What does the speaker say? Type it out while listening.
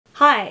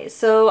Hi,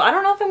 so I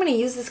don't know if I'm going to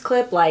use this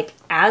clip like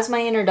as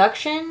my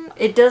introduction.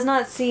 It does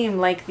not seem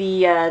like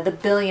the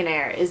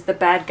billionaire is the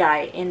bad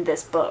guy in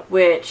this book,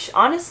 which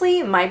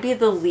honestly might be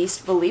the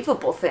least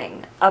believable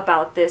thing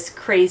about this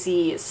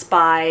crazy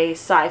spy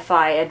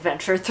sci-fi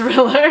adventure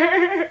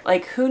thriller.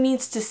 Like, who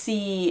needs to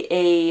see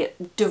a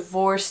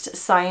divorced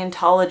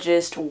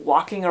Scientologist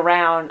walking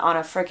around on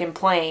a frickin'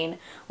 plane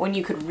when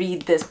you could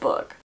read this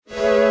book?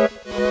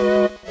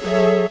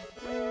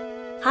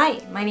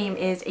 Hi, my name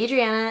is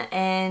Adriana,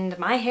 and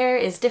my hair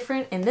is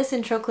different in this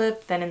intro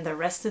clip than in the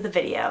rest of the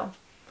video.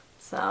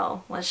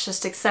 So let's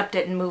just accept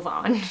it and move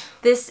on.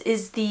 This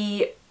is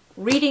the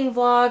reading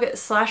vlog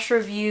slash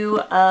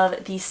review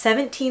of the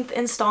 17th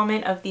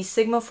installment of the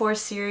Sigma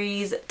Force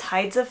series,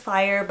 Tides of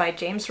Fire by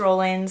James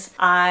Rollins.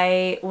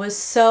 I was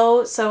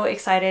so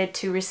excited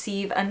to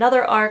receive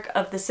another arc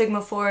of the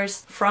Sigma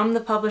Force from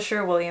the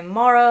publisher William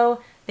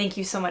Morrow. Thank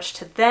you so much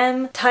to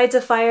them. Tides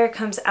of Fire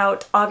comes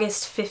out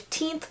August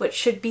 15th, which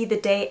should be the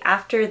day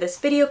after this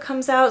video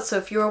comes out. So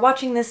if you are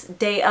watching this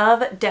day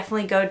of,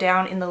 definitely go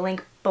down in the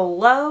link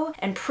below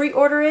and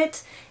pre-order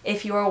it.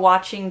 If you are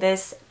watching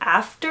this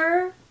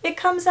after it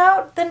comes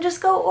out, then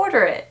just go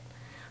order it.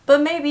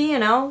 But maybe, you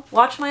know,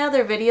 watch my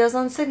other videos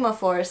on Sigma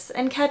Force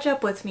and catch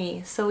up with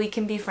me so we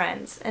can be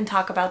friends and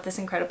talk about this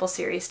incredible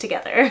series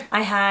together.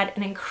 I had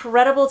an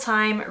incredible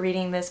time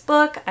reading this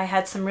book. I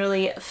had some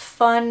really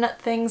fun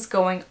things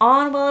going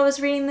on while I was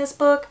reading this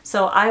book,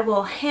 so I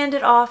will hand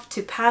it off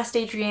to past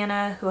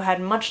Adriana, who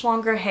had much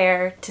longer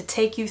hair, to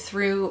take you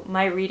through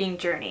my reading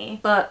journey.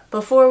 But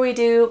before we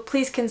do,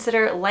 please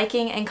consider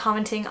liking and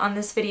commenting on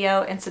this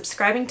video and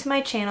subscribing to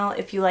my channel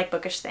if you like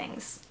bookish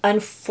things.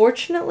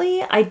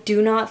 Unfortunately, I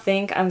do not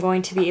think I'm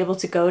going to be able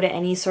to go to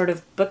any sort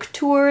of book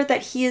tour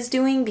that he is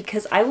doing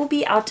because I will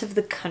be out of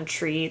the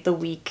country the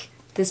week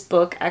this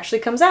book actually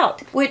comes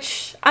out,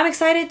 which I'm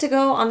excited to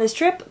go on this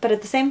trip, but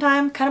at the same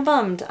time kind of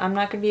bummed I'm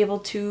not going to be able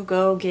to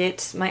go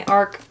get my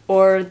ARC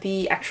or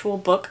the actual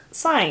book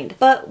signed.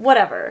 But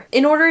whatever.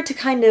 In order to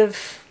kind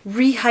of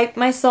re-hype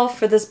myself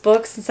for this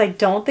book, since I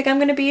don't think I'm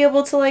going to be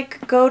able to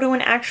like go to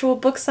an actual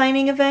book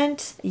signing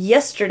event,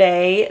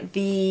 yesterday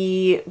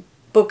the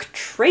book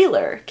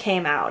trailer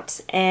came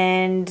out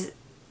and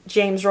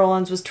James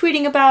Rollins was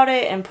tweeting about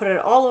it and put it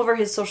all over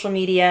his social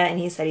media, and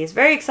he said he's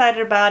very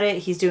excited about it.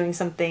 He's doing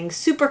something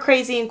super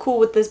crazy and cool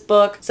with this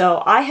book.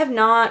 So I have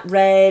not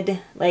read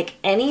like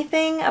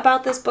anything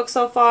about this book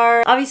so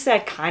far. Obviously I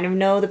kind of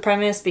know the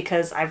premise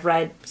because I've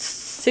read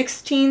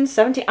 16,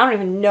 17, I don't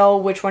even know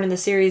which one in the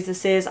series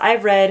this is.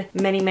 I've read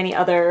many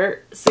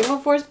other Sigma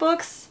Force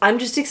books. I'm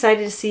just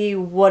excited to see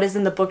what is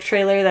in the book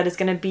trailer that is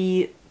going to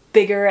be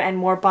bigger and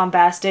more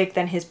bombastic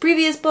than his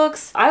previous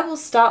books. I will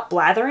stop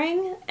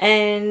blathering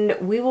and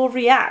we will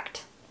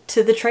react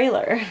to the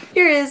trailer.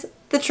 Here is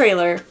the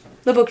trailer,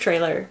 the book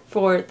trailer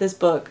for this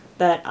book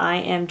that I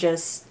am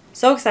just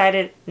so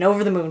excited and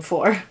over the moon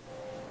for.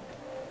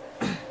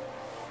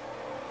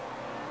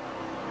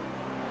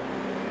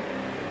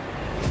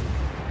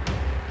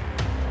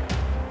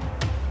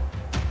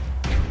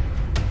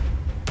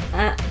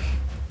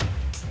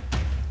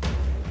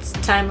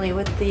 Timely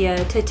with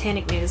the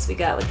Titanic news we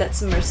got with that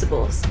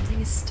submersible.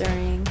 Something is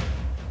stirring.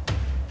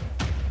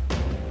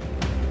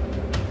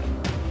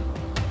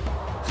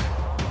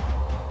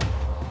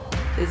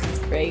 This is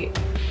great.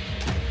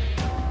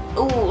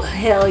 Oh,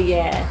 hell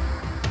yeah.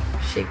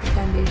 Shake the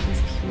foundations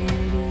of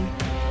humanity.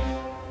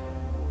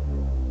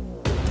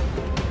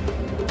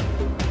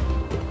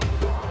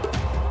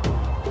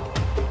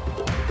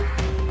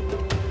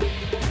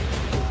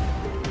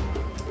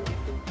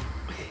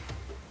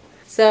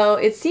 So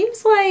it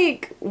seems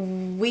like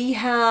we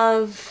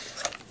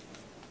have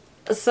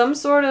some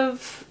sort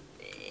of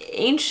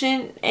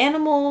ancient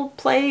animal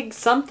plague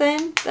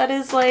something that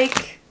is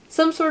like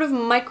some sort of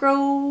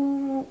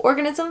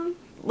microorganism.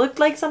 Looked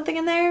like something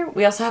in there.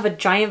 We also have a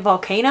giant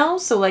volcano,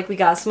 so like we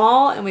got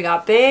small and we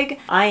got big.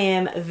 I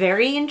am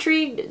very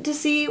intrigued to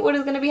see what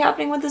is going to be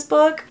happening with this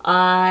book.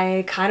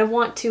 I kind of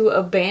want to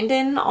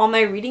abandon all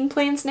my reading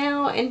plans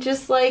now and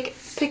just like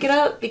pick it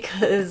up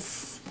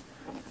because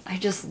I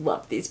just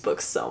love these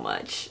books so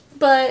much.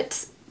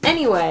 But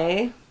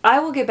anyway, I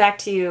will get back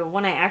to you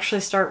when I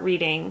actually start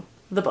reading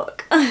the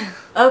book.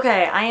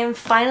 Okay, I am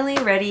finally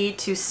ready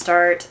to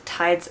start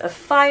Tides of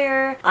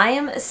Fire. I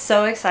am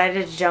so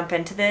excited to jump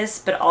into this,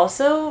 but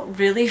also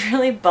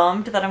really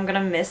bummed that I'm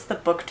gonna miss the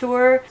book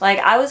tour. Like,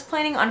 I was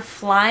planning on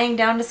flying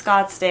down to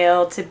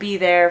Scottsdale to be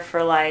there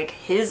for like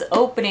his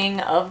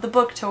opening of the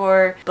book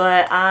tour,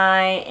 but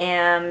I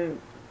am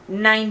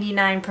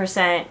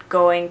 99%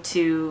 going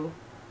to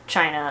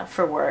China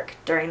for work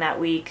during that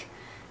week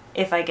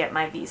if I get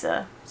my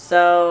visa.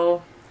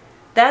 So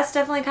that's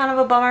definitely kind of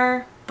a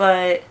bummer,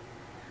 but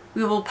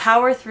we will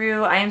power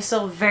through. I am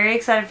still very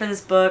excited for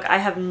this book. I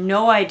have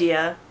no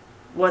idea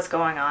what's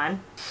going on.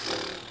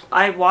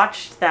 I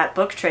watched that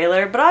book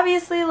trailer, but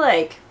obviously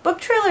like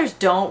book trailers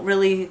don't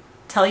really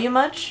tell you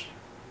much,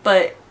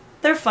 but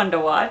they're fun to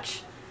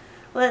watch.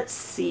 Let's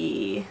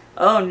see.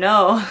 Oh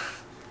no.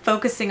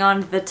 Focusing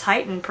on the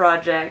Titan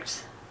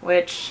project,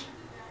 which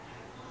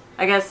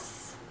I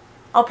guess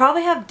I'll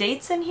probably have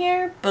dates in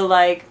here, but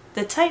like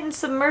the Titan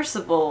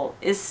submersible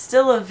is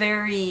still a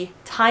very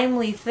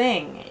timely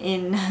thing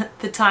in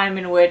the time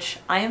in which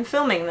I am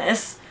filming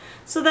this.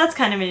 So that's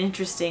kind of an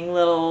interesting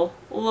little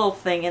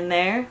thing in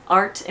there.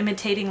 Art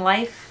imitating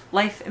life,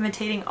 life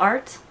imitating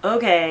art.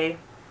 Okay.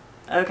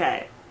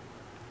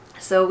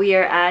 So we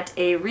are at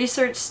a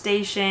research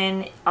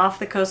station off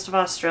the coast of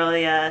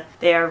Australia.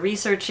 They are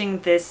researching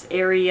this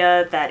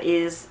area that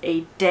is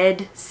a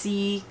dead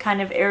sea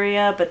kind of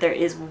area, but there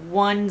is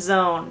one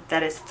zone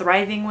that is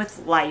thriving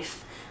with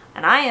life.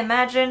 And I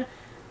imagine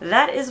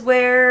that is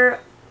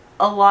where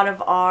a lot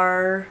of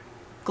our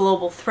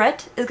global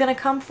threat is going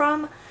to come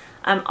from.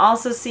 I'm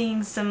also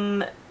seeing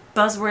some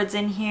buzzwords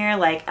in here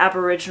like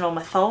Aboriginal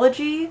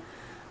mythology,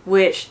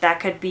 which that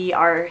could be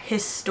our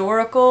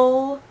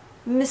historical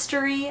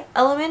mystery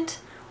element,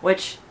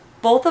 which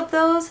both of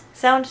those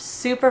sound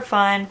super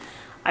fun.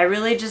 I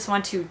really just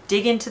want to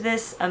dig into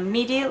this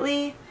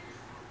immediately.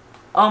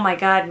 Oh my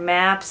god,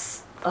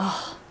 maps.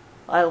 Oh,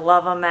 I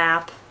love a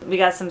map. We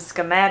got some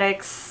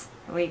schematics.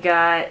 We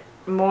got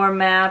more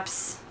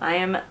maps. I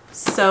am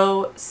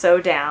so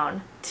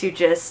down to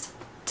just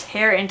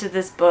tear into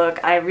this book.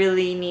 I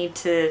really need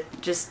to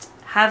just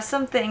have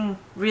something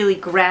really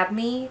grab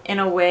me in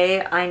a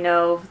way I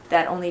know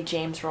that only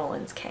James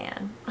Rollins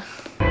can.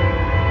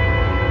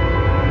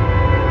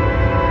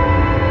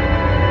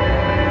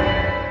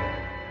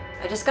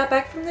 I just got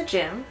back from the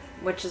gym,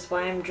 which is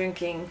why I'm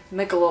drinking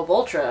Michelob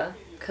Ultra,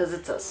 because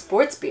it's a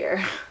sports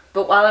beer.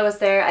 But while I was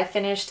there, I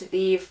finished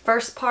the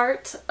first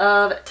part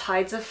of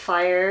Tides of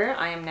Fire.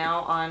 I am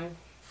now on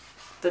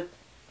the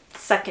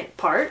second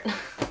part.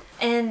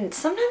 And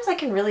sometimes I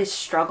can really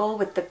struggle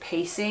with the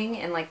pacing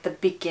and like the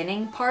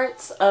beginning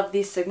parts of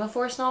these Sigma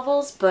Force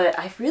novels, but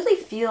I really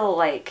feel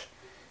like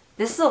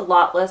this is a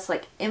lot less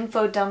like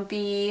info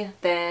dumpy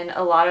than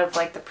a lot of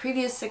like the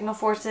previous Sigma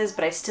Forces,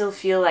 but I still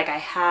feel like I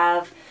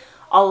have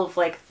all of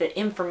like the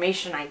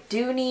information I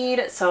do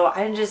need. So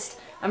I'm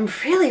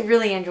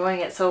really enjoying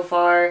it so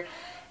far.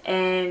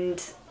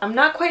 And I'm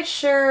not quite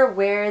sure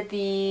where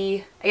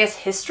the, I guess,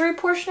 history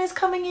portion is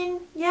coming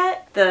in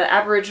yet. The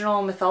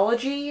Aboriginal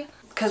mythology,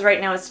 because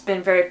right now it's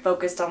been very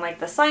focused on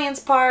like the science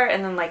part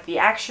and then like the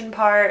action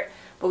part,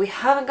 but we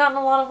haven't gotten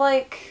a lot of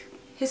like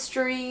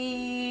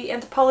history,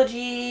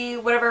 anthropology,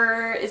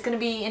 whatever is going to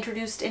be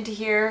introduced into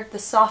here, the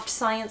soft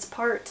science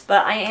part.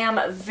 But I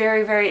am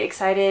very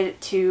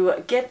excited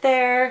to get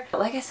there. But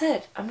like I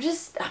said, I'm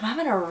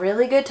having a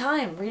really good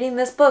time reading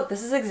this book.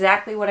 This is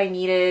exactly what I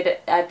needed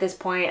at this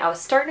point. I was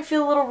starting to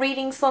feel a little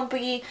reading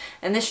slumpy,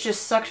 and this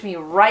just sucked me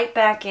right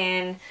back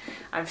in.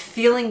 I'm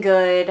feeling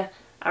good.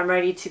 I'm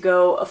ready to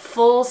go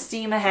full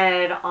steam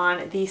ahead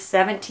on the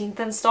 17th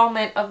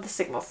installment of the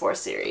Sigma Force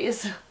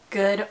series.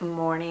 Good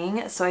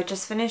morning. So I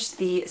just finished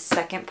the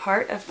second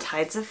part of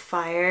Tides of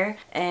Fire,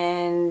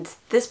 and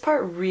this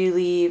part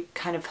really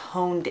kind of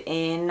honed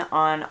in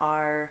on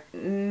our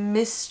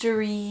mystery.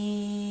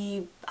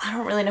 I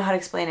don't really know how to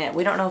explain it.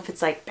 We don't know if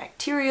it's like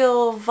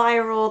bacterial,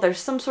 viral, there's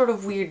some sort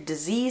of weird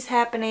disease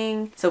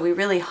happening. So we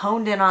really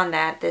honed in on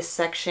that this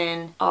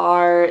section.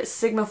 Our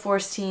Sigma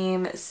Force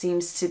team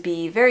seems to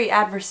be very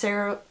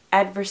adversarial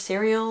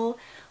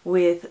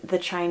with the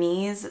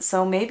Chinese.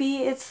 So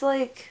maybe it's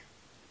like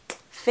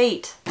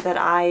fate that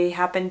I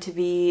happen to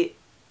be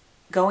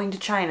going to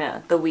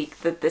China the week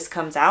that this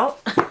comes out.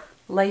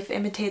 Life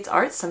imitates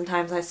art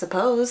sometimes, I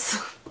suppose.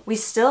 We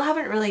still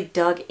haven't really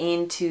dug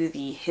into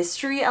the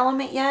history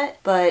element yet,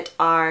 but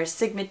our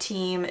Sigma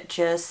team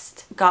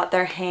just got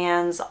their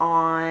hands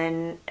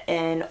on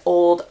an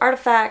old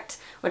artifact,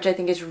 which I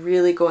think is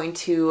really going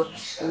to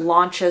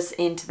launch us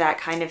into that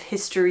kind of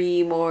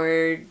history,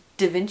 more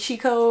Da Vinci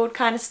Code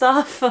kind of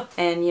stuff.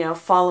 And, you know,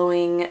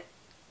 following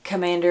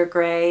Commander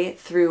Gray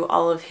through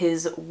all of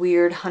his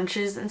weird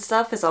hunches and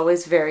stuff is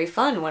always very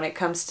fun when it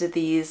comes to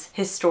these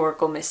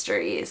historical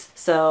mysteries.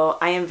 So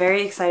I am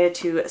very excited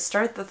to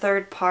start the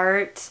third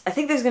part. I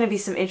think there's going to be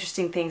some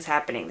interesting things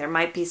happening. There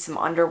might be some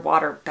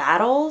underwater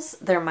battles.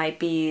 There might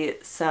be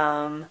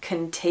some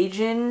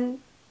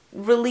contagion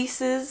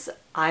releases.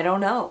 I don't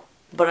know,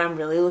 but I'm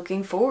really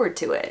looking forward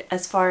to it.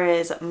 As far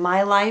as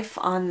my life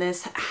on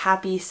this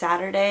happy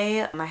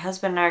Saturday, my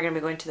husband and I are going to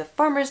be going to the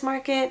farmer's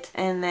market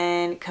and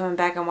then coming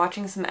back and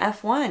watching some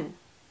F1.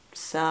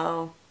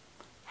 So,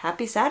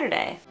 happy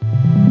Saturday.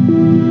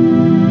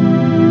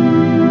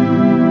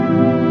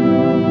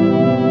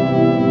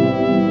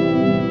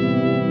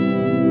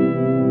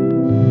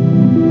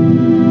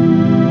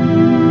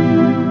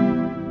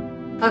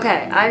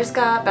 Okay, I just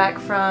got back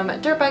from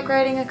dirt bike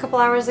riding a couple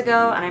hours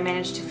ago, and I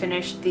managed to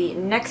finish the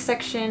next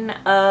section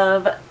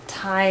of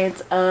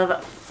Tides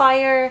of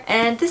Fire,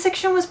 and this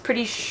section was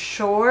pretty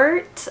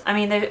short. I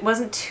mean, there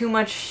wasn't too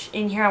much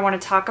in here I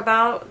want to talk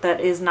about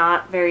that is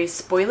not very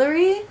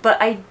spoilery, but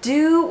I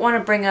do want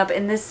to bring up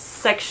in this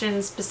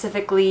section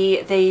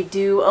specifically, they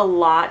do a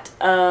lot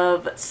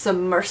of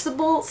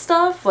submersible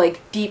stuff, like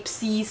deep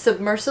sea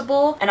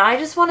submersible, and I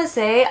just want to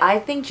say I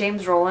think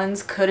James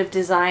Rollins could have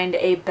designed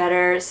a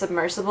better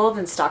submersible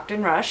than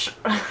Stockton Rush.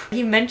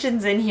 He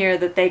mentions in here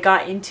that they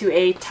got into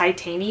a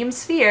titanium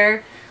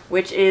sphere,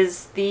 which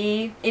is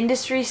the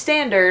industry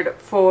standard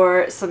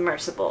for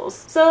submersibles.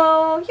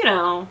 So, you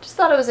know, just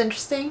thought it was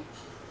interesting.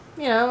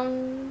 You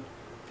know,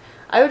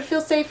 I would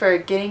feel safer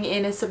getting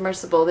in a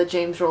submersible that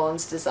James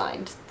Rollins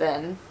designed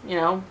than, you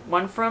know,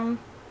 one from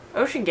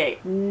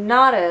OceanGate.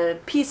 Not a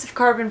piece of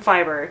carbon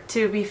fiber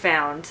to be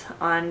found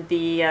on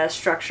the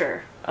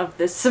structure of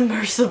this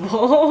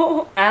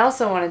submersible. I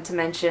also wanted to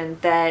mention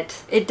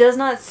that it does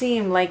not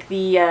seem like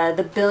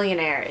the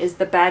billionaire is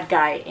the bad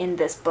guy in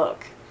this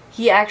book.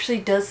 He actually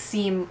does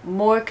seem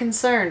more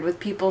concerned with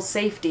people's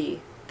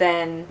safety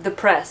than the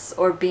press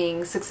or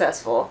being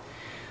successful,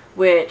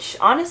 which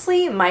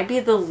honestly might be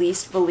the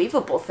least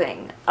believable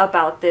thing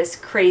about this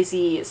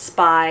crazy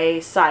spy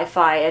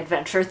sci-fi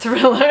adventure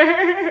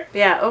thriller.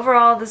 Yeah,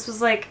 overall this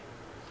was like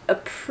a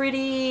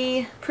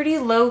pretty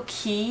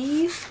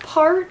low-key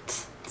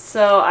part.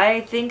 So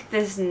I think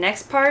this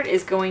next part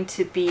is going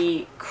to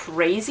be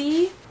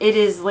crazy. It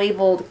is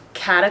labeled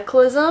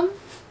Cataclysm,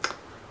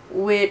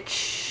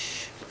 which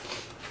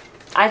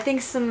I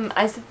think some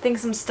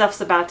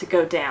stuff's about to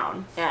go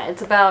down. Yeah,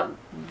 it's about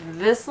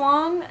this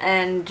long,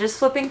 and just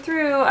flipping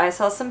through, I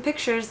saw some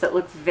pictures that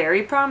look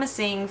very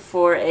promising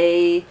for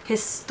a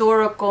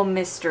historical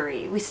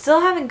mystery. We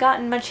still haven't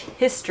gotten much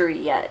history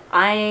yet.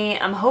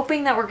 I'm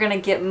hoping that we're gonna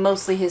get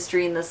mostly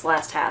history in this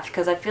last half,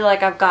 because I feel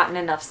like I've gotten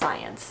enough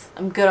science.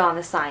 I'm good on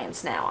the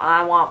science now.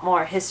 I want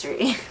more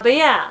history. But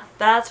yeah,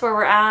 that's where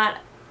we're at.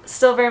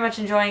 Still very much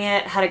enjoying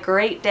it. Had a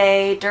great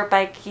day dirt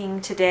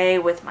biking today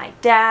with my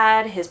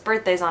dad. His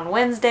birthday's on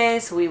Wednesday,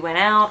 so we went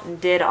out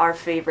and did our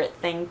favorite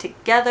thing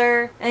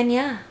together. And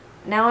yeah,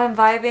 now I'm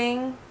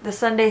vibing. The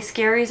Sunday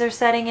scaries are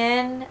setting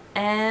in,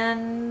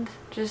 and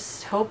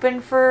just hoping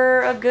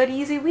for a good,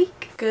 easy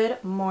week.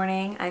 Good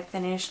morning. I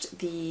finished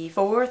the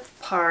fourth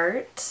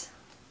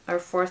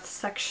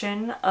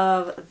section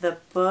of the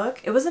book.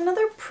 It was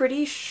another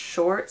pretty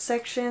short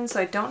section,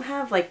 so I don't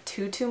have like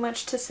too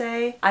much to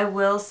say. I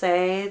will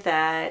say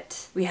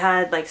that we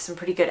had like some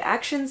pretty good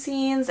action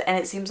scenes, and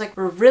it seems like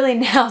we're really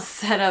now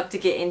set up to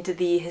get into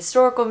the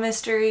historical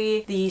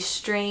mystery, the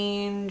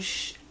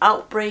strange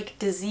outbreak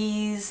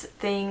disease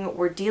thing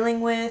we're dealing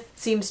with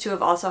seems to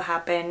have also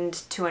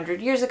happened 200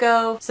 years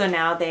ago. So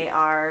now they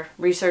are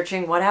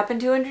researching what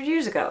happened 200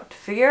 years ago to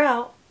figure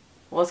out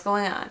what's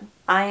going on.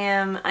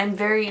 I'm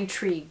very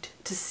intrigued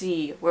to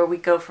see where we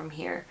go from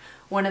here.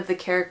 One of the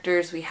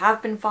characters we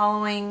have been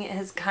following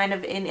is kind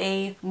of in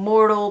a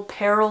mortal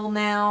peril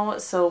now,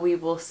 so we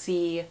will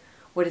see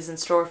what is in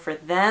store for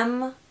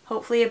them,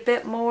 hopefully a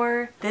bit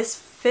more. This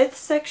fifth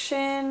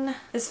section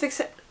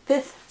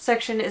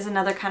is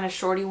another kind of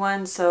shorty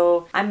one,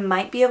 so I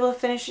might be able to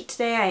finish it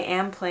today. I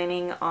am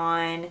planning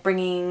on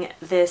bringing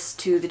this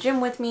to the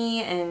gym with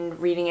me and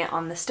reading it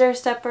on the stair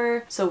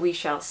stepper, so we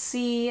shall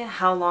see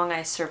how long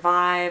I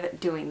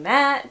survive doing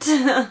that.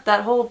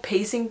 That whole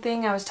pacing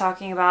thing I was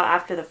talking about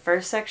after the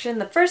first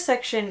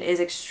section is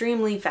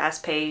extremely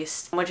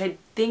fast-paced, which I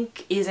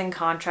think is in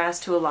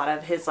contrast to a lot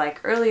of his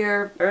like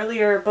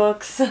earlier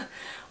books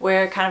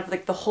where kind of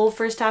like the whole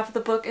first half of the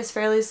book is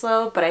fairly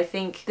slow, but I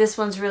think this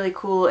one's really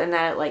cool in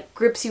that it like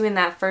grips you in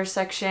that first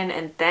section,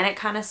 and then it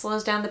kind of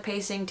slows down the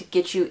pacing to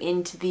get you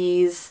into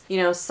these, you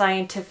know,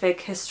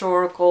 scientific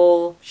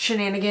historical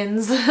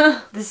shenanigans.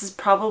 This is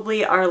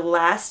probably our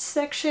last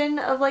section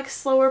of like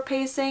slower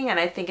pacing, and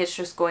I think it's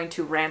just going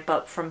to ramp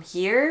up from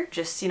here.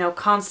 Just, you know,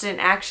 constant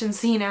action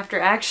scene after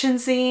action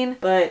scene,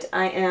 but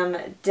I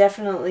am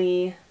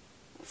definitely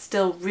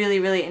still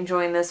really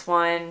enjoying this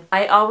one.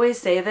 I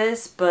always say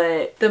this,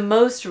 but the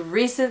most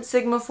recent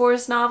Sigma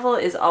Force novel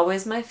is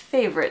always my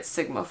favorite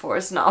Sigma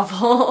Force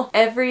novel.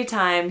 Every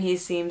time he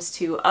seems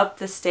to up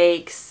the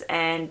stakes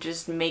and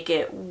just make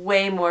it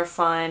way more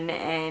fun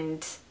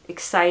and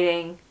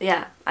exciting.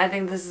 Yeah, I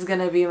think this is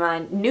gonna be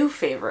my new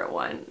favorite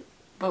one,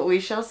 but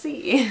we shall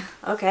see.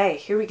 Okay,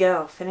 here we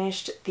go.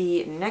 Finished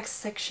the next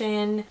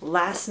section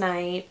last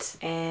night,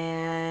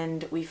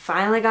 and we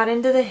finally got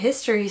into the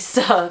history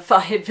stuff I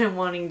had been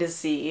wanting to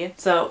see.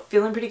 So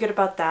feeling pretty good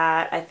about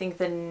that. I think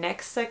the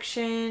next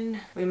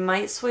section, we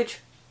might switch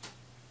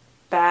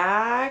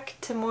back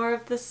to more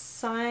of the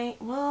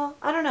well,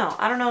 I don't know.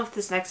 I don't know if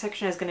this next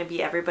section is going to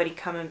be everybody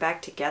coming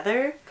back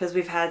together, because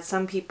we've had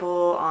some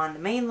people on the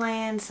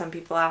mainland, some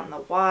people out in the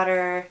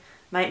water.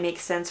 Might make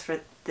sense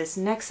for this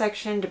next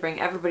section to bring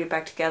everybody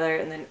back together,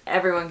 and then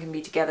everyone can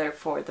be together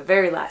for the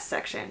very last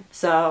section.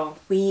 So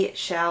we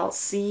shall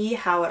see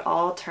how it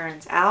all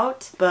turns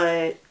out,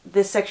 but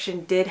this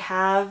section did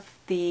have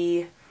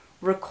the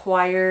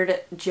required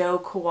Joe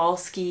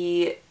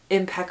Kowalski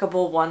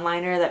impeccable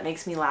one-liner that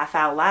makes me laugh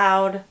out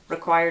loud,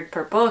 required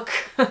per book.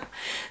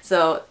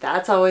 So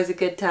that's always a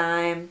good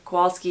time.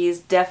 Kowalski is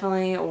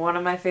definitely one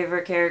of my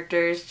favorite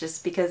characters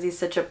just because he's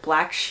such a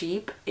black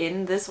sheep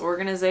in this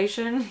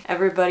organization.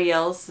 Everybody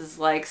else is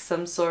like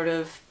some sort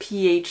of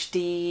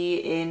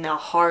PhD in a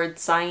hard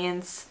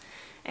science,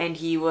 and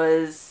he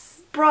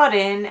was brought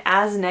in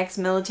as an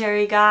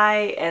ex-military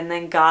guy and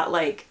then got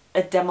like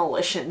a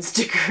demolitions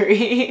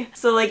degree.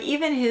 So like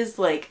even his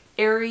like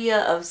area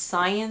of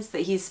science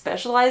that he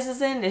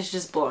specializes in is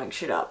just blowing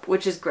shit up,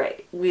 which is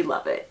great. We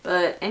love it.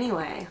 But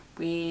anyway,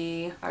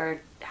 we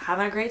are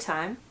having a great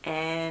time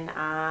and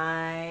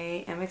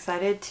I am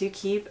excited to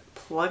keep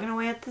plugging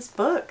away at this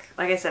book.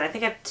 Like I said, I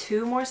think I have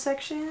 2 more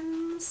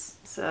sections.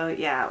 So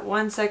yeah,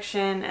 1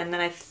 section and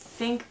then I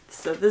think,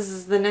 so this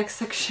is the next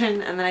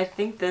section and then I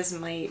think this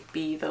might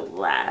be the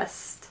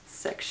last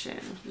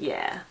section.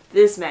 Yeah,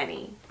 this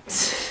many.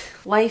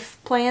 Life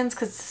plans,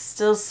 because it's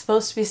still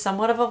supposed to be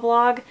somewhat of a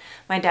vlog.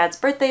 My dad's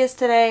birthday is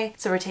today,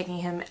 so we're taking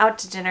him out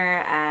to dinner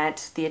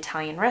at the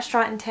Italian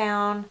restaurant in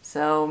town.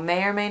 So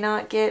may or may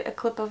not get a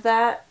clip of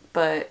that,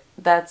 but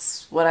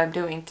that's what I'm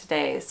doing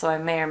today, so I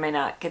may or may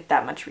not get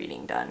that much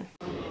reading done.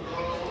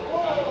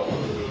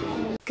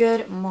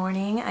 Good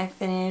morning. I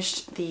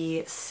finished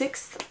the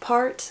 6th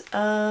part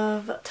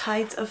of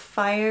Tides of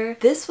Fire.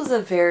 This was a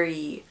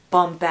very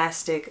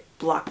bombastic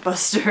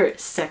blockbuster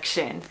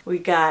section. We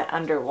got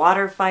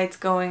underwater fights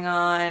going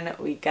on,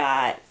 we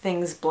got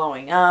things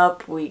blowing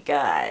up, we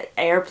got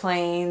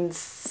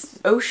airplanes,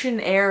 ocean,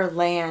 air,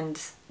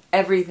 land,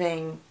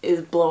 everything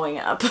is blowing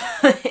up.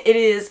 It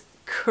is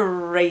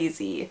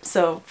crazy.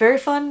 So very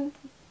fun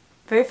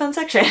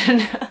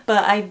section.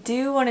 But I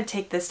do want to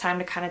take this time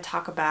to kind of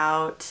talk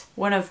about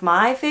one of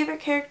my favorite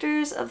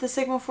characters of the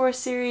Sigma Force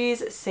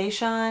series,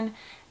 Seishan,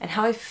 and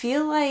how I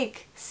feel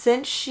like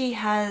since she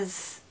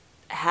has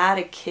had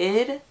a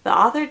kid, the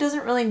author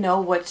doesn't really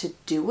know what to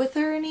do with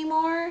her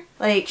anymore.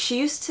 Like, she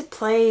used to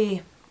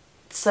play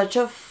such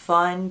a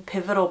fun,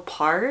 pivotal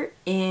part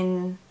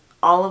in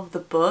all of the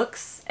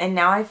books, and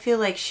now I feel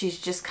like she's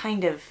just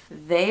kind of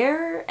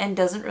there and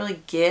doesn't really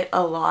get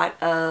a lot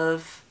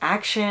of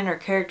action or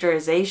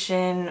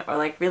characterization or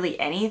like really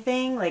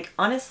anything. Like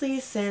honestly,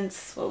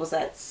 since what was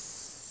that,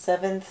 since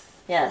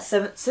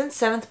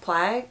 7th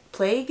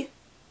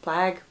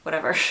plague,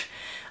 whatever.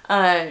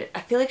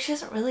 I feel like she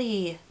hasn't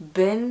really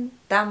been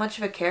that much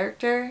of a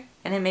character,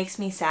 and it makes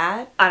me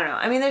sad. I don't know.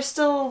 I mean, there's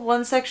still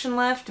 1 section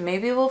left.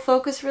 Maybe we'll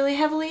focus really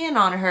heavily in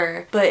on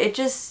her, but it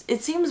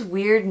seems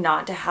weird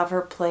not to have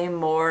her play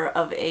more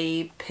of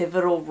a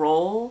pivotal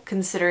role,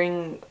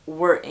 considering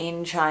we're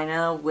in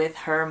China with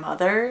her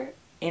mother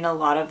in a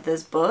lot of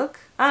this book.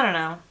 I don't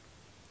know.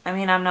 I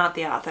mean, I'm not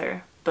the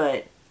author,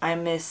 but I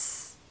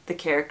miss the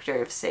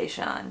character of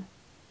Seishan,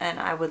 and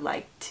I would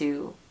like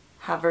to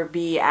have her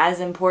be as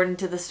important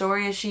to the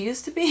story as she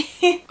used to be.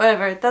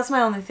 Whatever, that's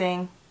my only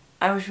thing.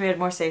 I wish we had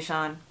more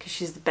Seishan, because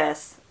she's the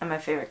best and my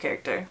favorite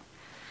character.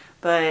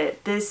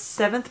 But this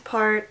 7th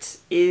part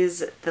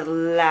is the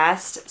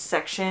last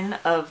section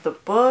of the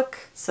book,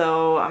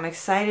 so I'm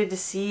excited to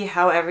see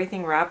how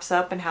everything wraps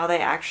up and how they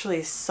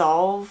actually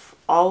solve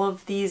all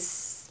of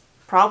these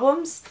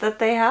problems that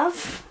they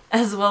have,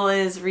 as well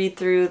as read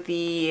through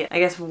the, I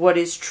guess, what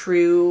is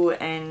true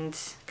and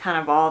kind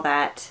of all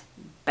that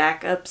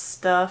backup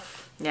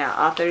stuff. Yeah,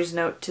 author's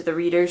note to the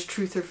readers,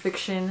 truth or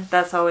fiction.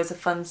 That's always a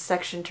fun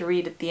section to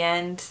read at the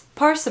end.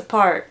 Parse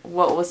apart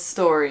what was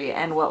story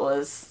and what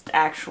was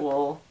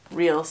actual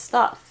real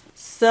stuff.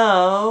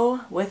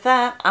 So with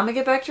that, I'm gonna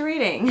get back to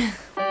reading.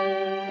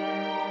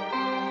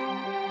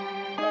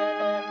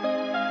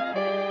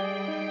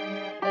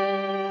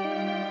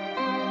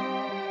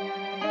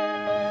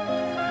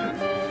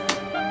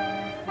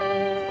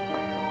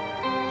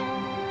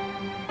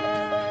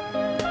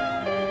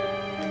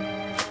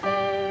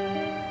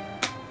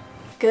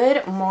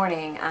 Good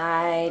morning.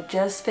 I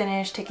just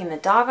finished taking the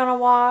dog on a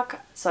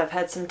walk, so I've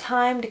had some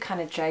time to kind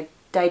of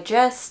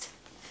digest,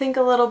 think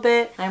a little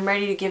bit. I'm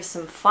ready to give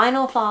some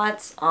final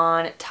thoughts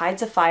on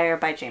Tides of Fire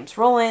by James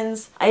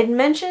Rollins. I had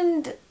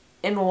mentioned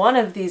in one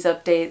of these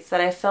updates that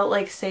I felt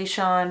like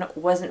Seishan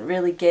wasn't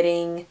really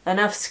getting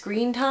enough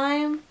screen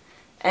time,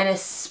 and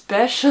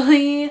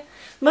especially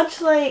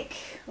much like,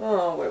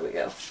 oh, where do we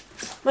go?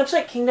 Much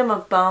like Kingdom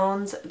of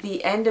Bones,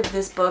 the end of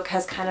this book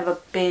has kind of a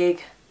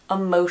big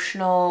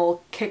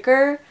emotional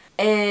kicker,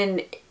 and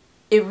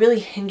it really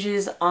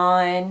hinges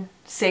on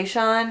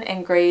Seishan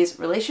and Gray's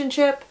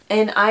relationship,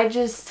 and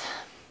it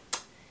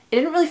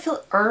didn't really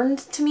feel earned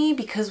to me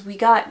because we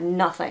got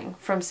nothing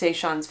from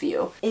Seishan's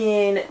view.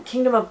 In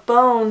Kingdom of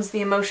Bones,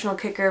 the emotional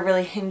kicker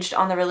really hinged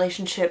on the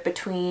relationship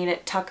between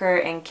Tucker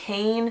and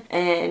Kane,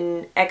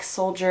 an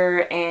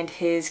ex-soldier and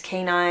his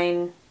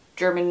canine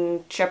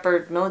German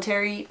Shepherd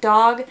military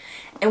dog,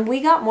 and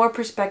we got more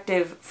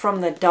perspective from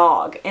the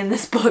dog in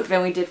this book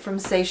than we did from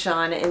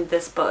Seishan in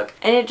this book,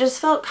 and it just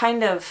felt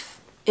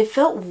it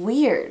felt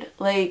weird.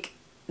 Like,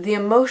 the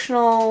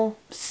emotional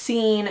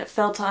scene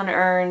felt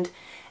unearned,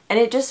 and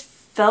it just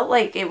felt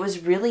like it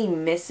was really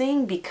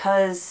missing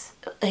because,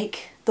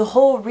 like, the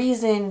whole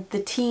reason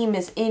the team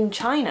is in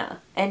China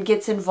and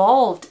gets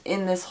involved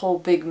in this whole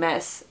big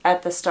mess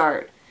at the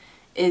start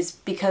is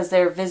because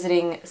they're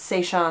visiting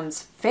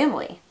Seishan's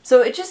family.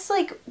 So it just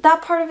like,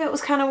 that part of it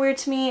was kind of weird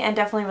to me and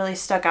definitely really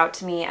stuck out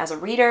to me as a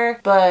reader.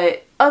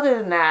 But other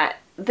than that,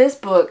 this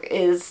book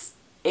is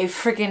a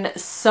freaking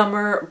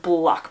summer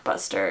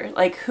blockbuster.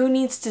 Like, who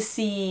needs to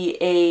see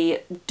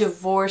a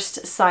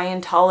divorced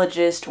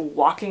Scientologist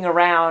walking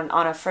around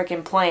on a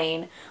freaking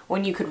plane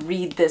when you could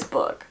read this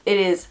book? It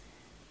is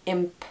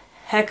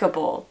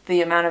impeccable,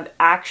 the amount of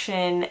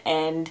action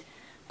and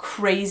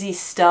crazy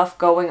stuff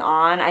going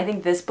on. I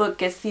think this book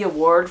gets the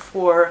award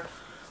for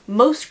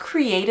most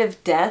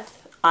creative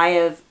death I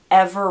have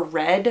ever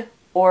read,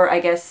 or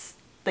I guess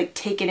like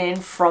taken in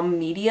from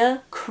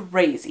media.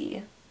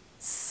 Crazy.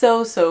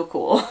 So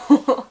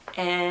cool.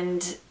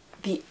 And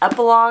the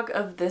epilogue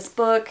of this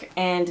book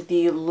and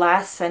the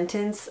last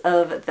sentence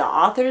of the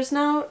author's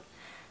note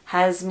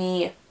has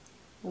me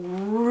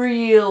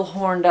real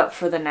horned up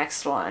for the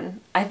next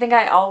one. I think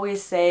I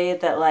always say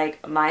that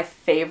like my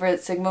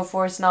favorite Sigma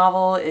Force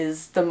novel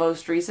is the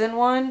most recent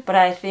one, but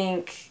I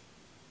think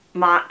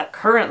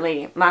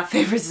currently my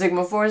favorite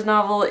Sigma Force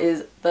novel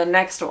is the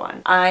next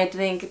one. I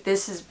think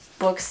this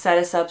book set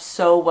us up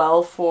so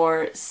well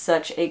for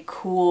such a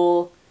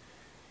cool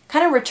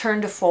kind of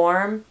return to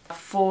form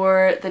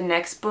for the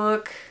next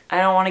book. I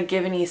don't want to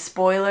give any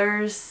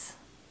spoilers,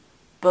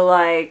 but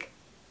like,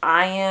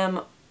 I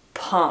am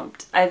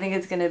pumped. I think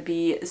it's gonna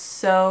be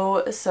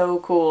so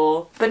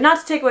cool. But not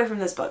to take away from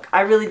this book.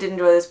 I really did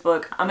enjoy this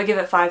book. I'm gonna give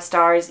it 5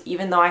 stars,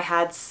 even though I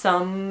had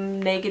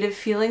some negative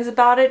feelings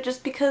about it,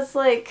 just because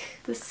like,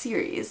 the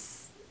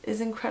series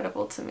is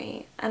incredible to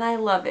me and I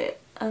love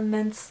it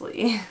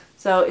immensely.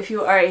 So if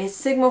you are a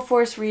Sigma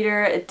Force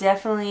reader,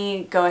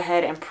 definitely go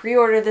ahead and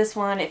pre-order this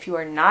one. If you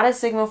are not a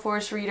Sigma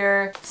Force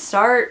reader,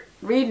 start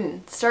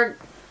reading, start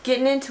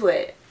getting into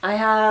it. I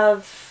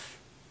have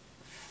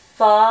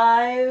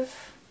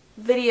 5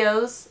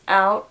 videos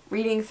out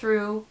reading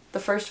through the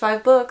first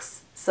 5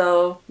 books,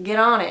 so get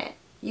on it.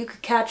 You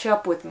could catch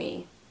up with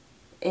me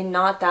in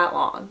not that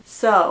long.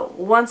 So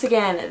once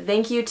again,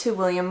 thank you to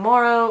William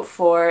Morrow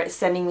for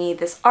sending me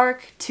this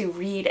arc to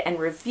read and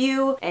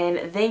review,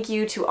 and thank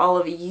you to all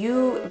of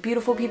you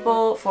beautiful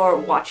people for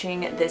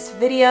watching this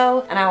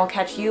video, and I will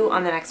catch you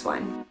on the next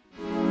one.